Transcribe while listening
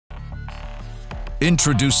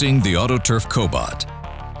Introducing the AutoTurf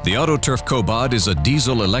Cobot. The AutoTurf Cobot is a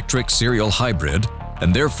diesel-electric serial hybrid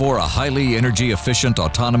and therefore a highly energy-efficient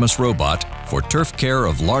autonomous robot for turf care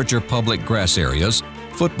of larger public grass areas,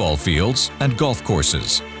 football fields, and golf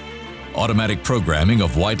courses. Automatic programming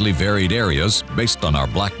of widely varied areas based on our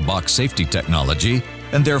black box safety technology,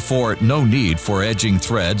 and therefore no need for edging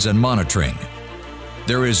threads and monitoring.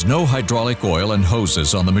 There is no hydraulic oil and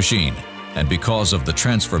hoses on the machine, and because of the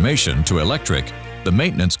transformation to electric, the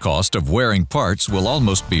maintenance cost of wearing parts will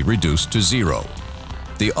almost be reduced to zero.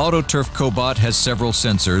 The AutoTurf Cobot has several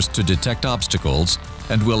sensors to detect obstacles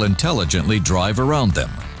and will intelligently drive around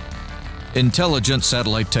them. Intelligent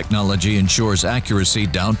satellite technology ensures accuracy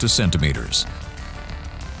down to centimeters.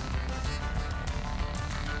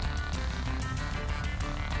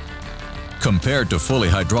 Compared to fully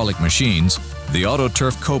hydraulic machines, the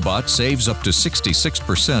AutoTurf Cobot saves up to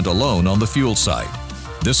 66% alone on the fuel side.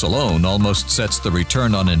 This alone almost sets the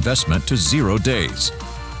return on investment to 0 days.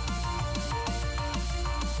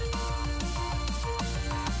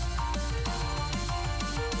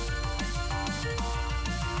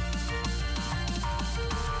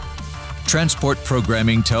 Transport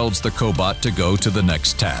programming tells the Cobot to go to the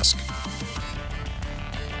next task.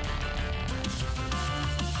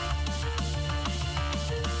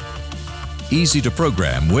 Easy to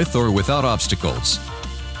program with or without obstacles.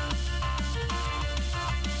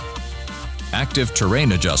 Active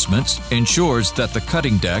terrain adjustments ensures that the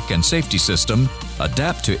cutting deck and safety system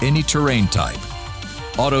adapt to any terrain type.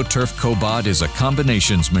 AutoTurf Cobot is a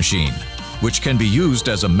combinations machine, which can be used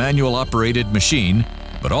as a manual-operated machine,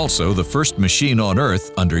 but also the first machine on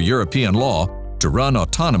Earth under European law to run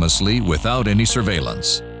autonomously without any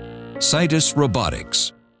surveillance. Sidis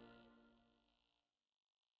Robotics.